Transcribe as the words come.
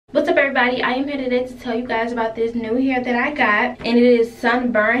everybody, I am here today to tell you guys about this new hair that I got, and it is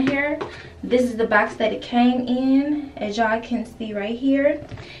Sunber Hair. This is the box that it came in, as y'all can see right here.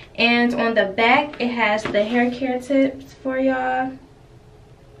 And on the back it has the hair care tips for y'all.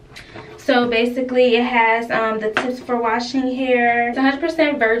 So basically it has the tips for washing hair. It's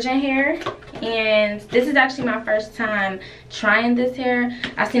 100% virgin hair, and this is actually my first time trying this hair.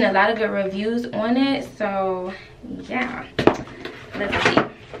 I've seen a lot of good reviews on it, so yeah, let's see.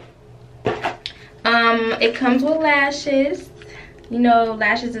 It comes with lashes. You know,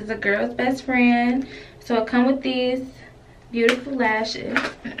 lashes is a girl's best friend, so it comes with these beautiful lashes.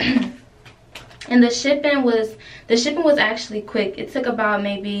 And the shipping was actually quick. It took about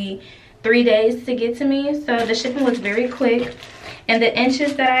maybe 3 days to get to me, so the shipping was very quick. And the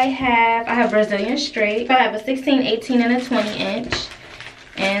inches that I have Brazilian straight. So I have a 16, 18, and a 20 inch,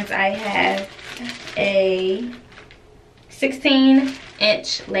 and I have a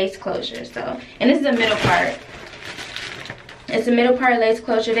 16-inch lace closure. So, and this is a middle part. It's a middle part lace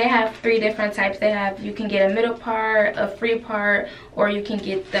closure. They have 3 different types. They have, you can get a middle part, a free part, or you can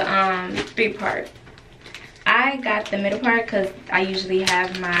get the 3 part. I got the middle part because I usually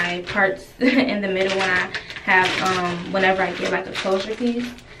have my parts in the middle when I have whenever I get like a closure piece.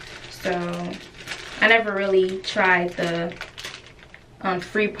 So I never really tried the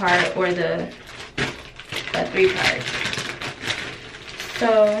free part or the 3 part.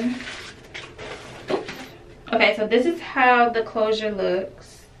 So okay, so this is how the closure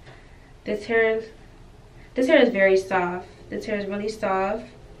looks. This hair is very soft. This hair is really soft.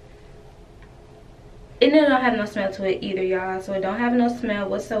 And it don't have no smell to it either, y'all. So it don't have no smell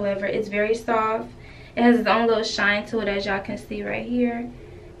whatsoever. It's very soft. It has its own little shine to it, as y'all can see right here.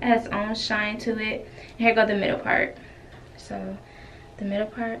 It has its own shine to it. And here go the middle part. So the middle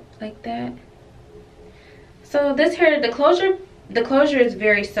part like that. So this hair, the closure is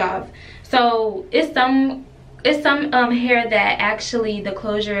very soft. So it's some hair that actually the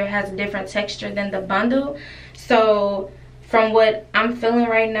closure has a different texture than the bundle. So from what I'm feeling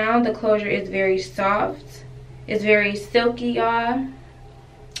right now, the closure is very soft. It's very silky, y'all, and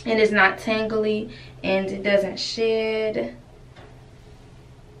it's not tangly, and it doesn't shed.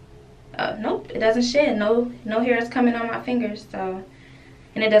 Nope, it doesn't shed. No hair is coming on my fingers. So,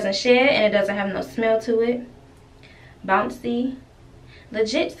 and it doesn't shed, and it doesn't have no smell to it. Bouncy,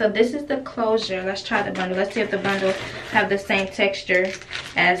 legit. So this is the closure. Let's try the bundle. Let's see if the bundle have the same texture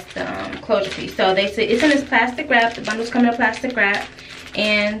as the closure piece. So they say it's in this plastic wrap. The bundle's coming in a plastic wrap,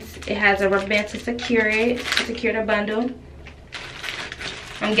 and it has a rubber band to secure it, to secure the bundle.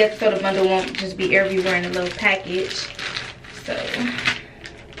 I'm guessing so the bundle won't just be everywhere in a little package. So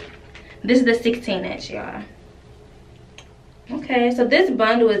this is the 16-inch, y'all. Okay, so this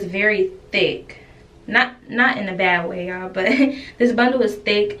bundle is very thick. Not in a bad way, y'all, but this bundle is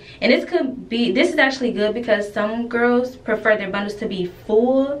thick, and this is actually good because some girls prefer their bundles to be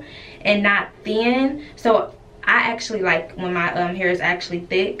full and not thin. So I actually like when my hair is actually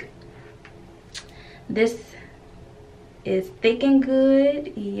thick. This is thick and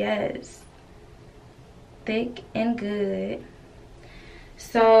good. Yes, thick and good.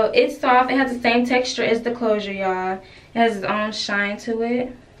 So it's soft. It has the same texture as the closure, y'all. It has its own shine to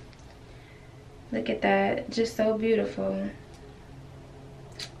it. Look at that, just so beautiful.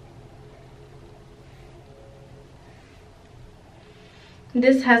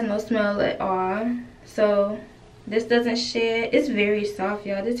 This has no smell at all, so this doesn't shed. It's very soft,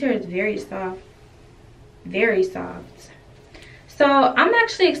 y'all. This hair is very soft, very soft. So I'm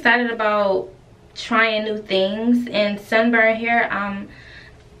actually excited about trying new things, and Sunber Hair,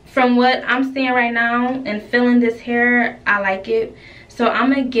 from what I'm seeing right now and feeling this hair, I like it. So I'm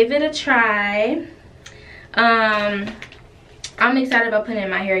gonna give it a try. I'm excited about putting it in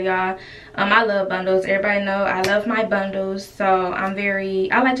my hair, y'all. I love bundles. Everybody know I love my bundles. So I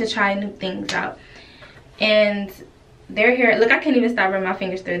like to try new things out. And their hair, look, I can't even stop running my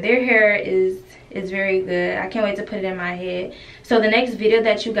fingers through. Their hair is very good. I can't wait to put it in my head. So the next video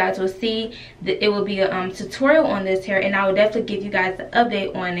that you guys will see, it will be a tutorial on this hair, and I will definitely give you guys an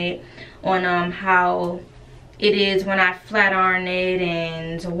update on it, on how it is when I flat iron it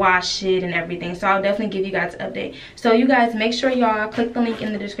and wash it and everything. So I'll definitely give you guys an update. So you guys, make sure y'all click the link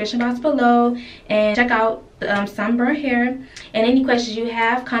in the description box below and check out the Sunber Hair. And any questions you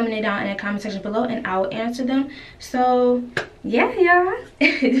have, comment it down in the comment section below and I will answer them. So yeah,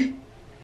 y'all.